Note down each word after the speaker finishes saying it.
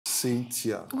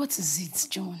Cynthia. What is it,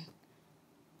 John?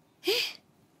 Eh?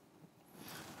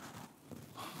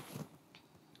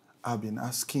 I've been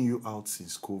asking you out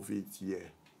since COVID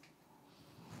year.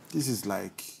 This is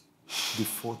like the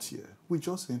 4th year. We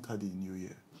just entered the new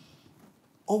year.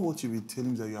 All what you've been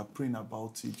telling me that you are praying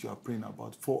about it, you are praying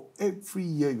about it. For every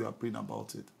year you are praying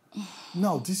about it.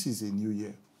 Now this is a new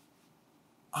year.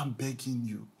 I'm begging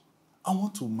you. I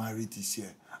want to marry this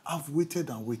year. I've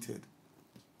waited and waited.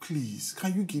 Please,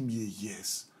 can you give me a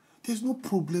yes? There's no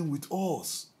problem with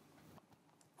us.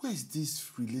 Where is this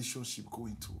relationship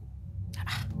going to?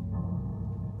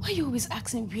 Why are you always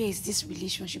asking where is this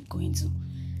relationship going to?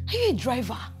 Are you a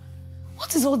driver?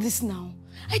 What is all this now?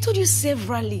 I told you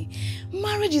severally,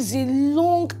 marriage is a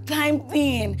long time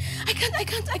thing.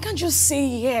 I can't just say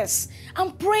yes.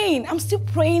 I'm praying. I'm still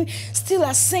praying, still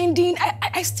ascending.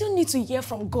 I still need to hear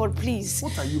from God, please.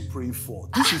 What are you praying for?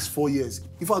 This is 4 years.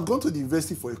 If I'd gone to the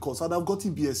university for a course, I'd have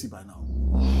gotten BSc by now.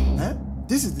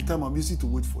 This is the time I'm using to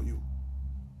wait for you.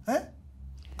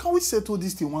 Can we settle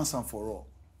this thing once and for all?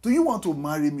 Do you want to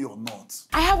marry me or not?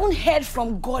 I haven't heard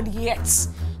from God yet.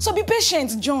 So be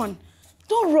patient, John.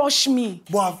 Don't rush me.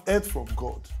 But I've heard from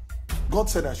God. God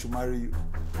said I should marry you.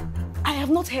 I have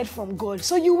not heard from God,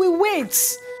 so you will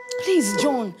wait. Please,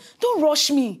 John, don't rush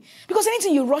me. Because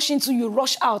anything you rush into, you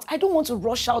rush out. I don't want to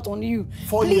rush out on you.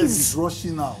 4 years is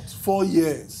rushing out. 4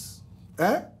 years.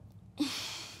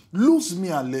 Lose me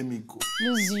and let me go.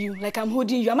 Lose you, like I'm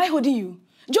holding you. Am I holding you?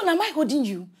 John, am I holding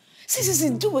you? See,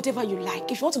 do whatever you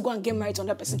like. If you want to go and get married to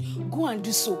another person, go and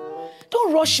do so.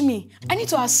 Don't rush me. I need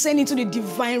to ascend into the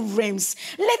divine realms.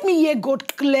 Let me hear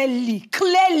God clearly.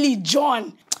 Clearly,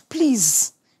 John.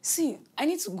 Please. See, I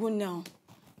need to go now.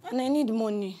 And I need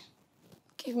money.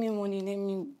 Give me money, let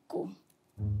me go.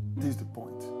 This is the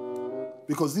point.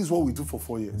 Because this is what we do for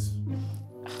 4 years.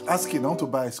 Asking, I want to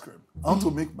buy ice cream. I want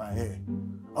to make my hair.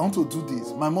 I want to do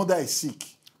this. My mother is sick.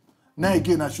 Now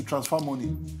again, I should transfer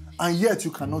money. And yet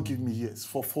you cannot give me yes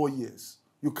for 4 years.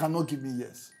 You cannot give me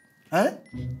yes.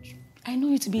 I know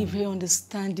you to be a very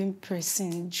understanding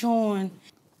person, John.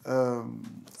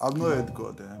 I've not heard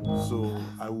God, so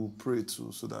I will pray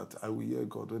too, so that I will hear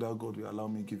God, whether God will allow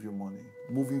me to give you money.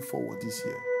 Moving forward this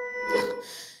year.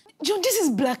 John, this is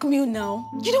blackmail now.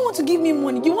 You don't want to give me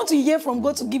money. You want to hear from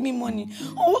God to give me money.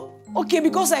 Oh, okay,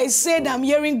 because I said I'm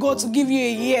hearing God to give you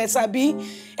a yes, Abi.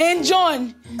 And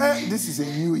John. This is a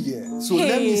new year, so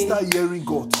let me start hearing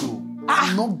God too.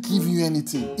 I'm not giving you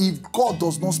anything. If God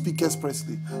does not speak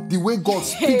expressly, the way God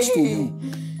speaks to you,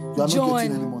 you are John, not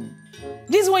getting any money.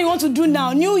 This is what you want to do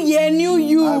now. New year, new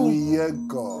you. I will hear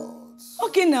God.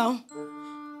 Okay now.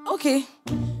 Okay.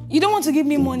 You don't want to give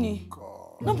me money.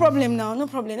 God. No problem now. No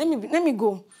problem. Let me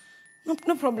go.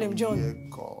 No problem, John. Hear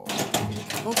God.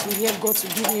 I want to hear God to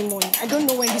give me money. I don't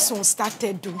know when this one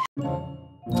started, though.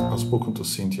 I've spoken to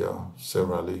Cynthia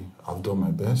severally. I've done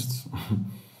my best.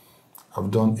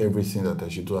 I've done everything that I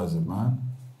should do as a man.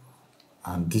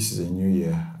 And this is a new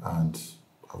year. And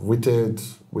I've waited.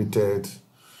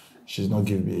 She's not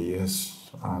giving me a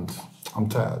yes. And I'm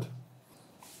tired.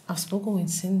 I've spoken with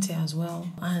Cynthia as well.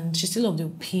 And she's still of the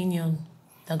opinion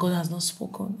that God has not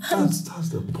spoken. That's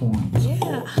the point.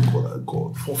 Yeah.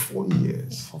 God, for 4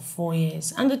 years. For 4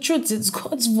 years. And the truth is,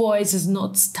 God's voice is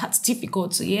not that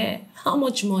difficult to hear. How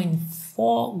much more in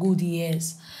 4 good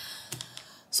years?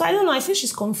 So I don't know, I feel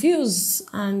she's confused.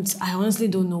 And I honestly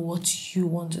don't know what you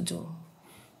want to do.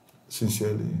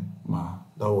 Sincerely, Ma,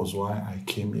 that was why I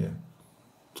came here.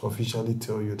 To officially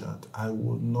tell you that I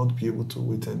will not be able to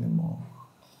wait anymore.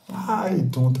 I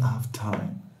don't have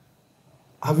time.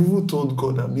 I've even told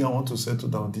God that I want to settle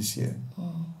down this year.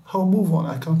 I'll move on.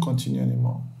 I can't continue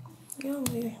anymore. Yeah,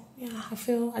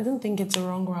 I don't think it's a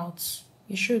wrong route.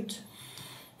 You should.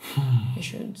 You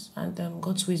should. And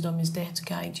God's wisdom is there to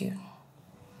guide you.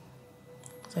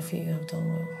 I feel you have done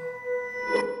well.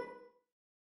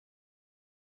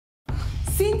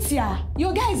 Cynthia,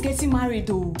 your guy is getting married,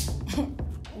 though.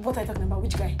 What are you talking about?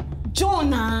 Which guy?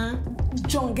 John,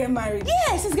 John get married.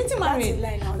 Yes, he's getting married.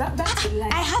 That's a lie now. That's a lie.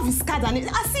 I have his card and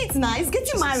I see it now. He's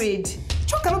getting married.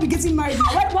 John cannot be getting married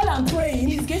now. While I'm praying.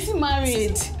 He's getting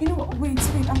married. You know what? Wait,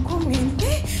 I'm coming.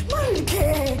 Married,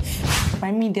 okay.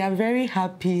 I mean, they are very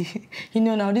happy. You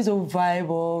know, now this whole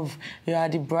vibe of you are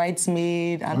the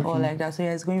bridesmaid and all like that. So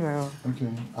yeah, it's going very well. Okay,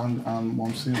 and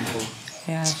Mom saying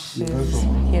yeah, yes,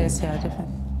 yeah,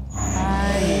 definitely.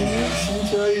 Hi.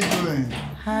 Cynthia, how are you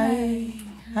doing?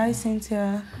 Hi,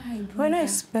 Cynthia. Hi, we're not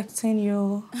expecting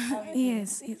you.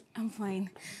 Yes, I'm fine.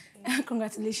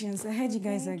 Congratulations. I heard you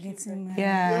guys are getting married.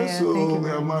 Yeah, so thank you. we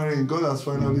are married. God has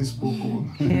finally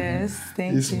spoken. Yes,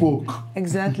 thank you. He spoke.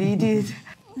 Exactly, he did.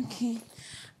 Okay.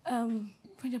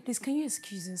 Brenda, please, can you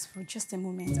excuse us for just a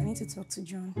moment? I need to talk to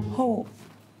John. Oh,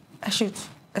 I should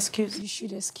excuse. You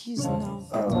should excuse now.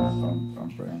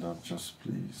 Brenda, just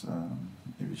please.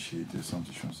 Maybe there's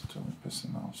something she wants to tell me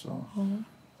personal, so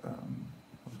I'll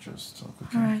just talk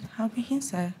with All her. right, I'll be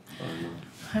inside.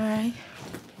 All right.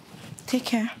 Take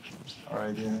care. All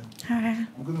right, yeah. All right.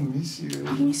 I'm gonna miss you.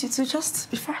 I miss you too. Just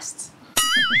be fast.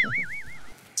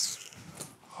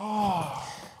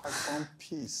 I found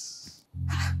peace.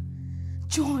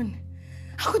 John,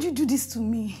 how could you do this to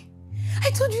me?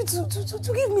 I told you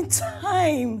to give me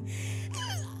time.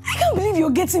 I can't believe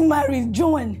you're getting married,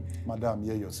 John. Madam,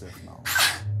 hear yourself now.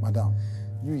 Madam,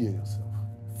 you hear yourself.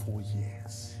 4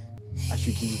 years. I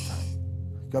should give you time.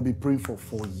 You have been praying for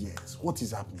 4 years. What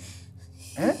is happening?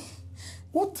 Eh?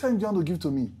 What time do you want to give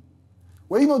to me?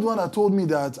 Were you not the one that told me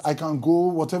that I can go,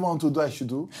 whatever I want to do, I should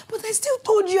do? But I still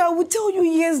told you I would tell you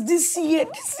yes this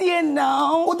year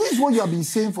now. But this is what you have been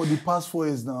saying for the past 4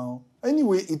 years now.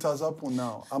 Anyway, it has happened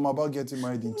now. I'm about getting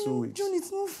married in 2 weeks. John, it's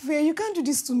not fair. You can't do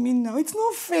this to me now. It's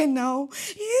not fair now.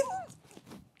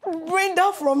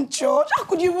 Brenda from church. How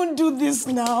could you even do this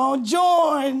now,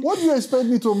 John? What do you expect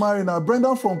me to marry now?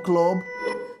 Brenda from club?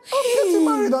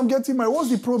 I'm getting married. What's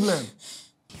the problem?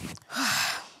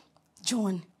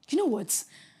 John, you know what?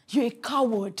 You're a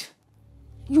coward.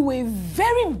 You're a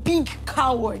very big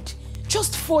coward.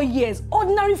 Just 4 years,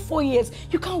 ordinary 4 years.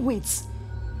 You can't wait.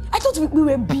 I thought we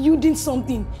were building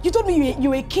something. You told me you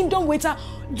were a kingdom waiter.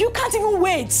 You can't even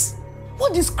wait.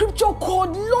 What the scripture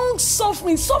called long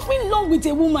suffering, suffering long with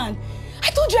a woman. I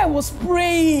told you I was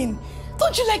praying.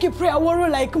 Don't you like a prayer warrior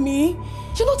like me?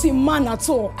 You're not a man at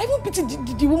all. I even pity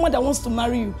the woman that wants to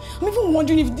marry you. I'm even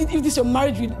wondering if this your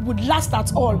marriage would last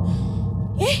at all.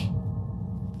 Eh?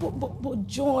 But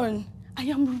John, I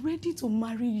am ready to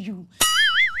marry you.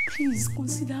 Please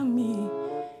consider me.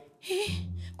 Eh?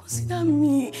 Consider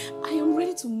me. I am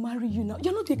ready to marry you now.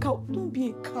 You're not a coward. Don't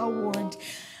be a coward.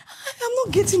 I'm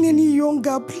not getting any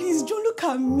younger. Please, John, look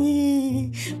at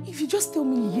me. If you just tell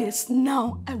me yes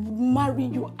now, I will marry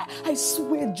you. I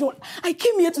swear, John. I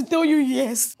came here to tell you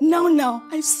yes. Now,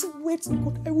 I swear to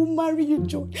God, I will marry you,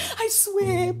 John. I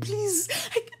swear, please.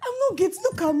 I'm not getting...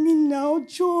 Look at me now,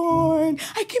 John.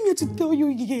 I came here to tell you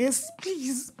yes.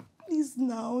 Please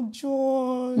now,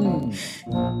 John.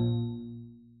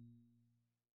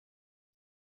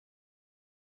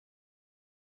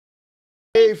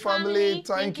 Hey family,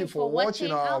 thank you for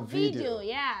watching our video.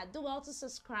 Yeah, do well to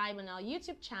subscribe on our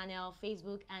YouTube channel,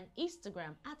 Facebook and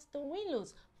Instagram at The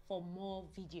Winlows for more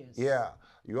videos. Yeah,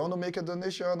 you want to make a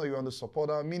donation or you want to support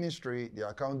our ministry, the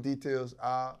account details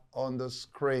are on the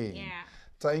screen. Yeah.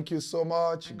 Thank you so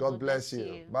much. And God bless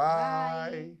you.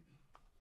 Bye.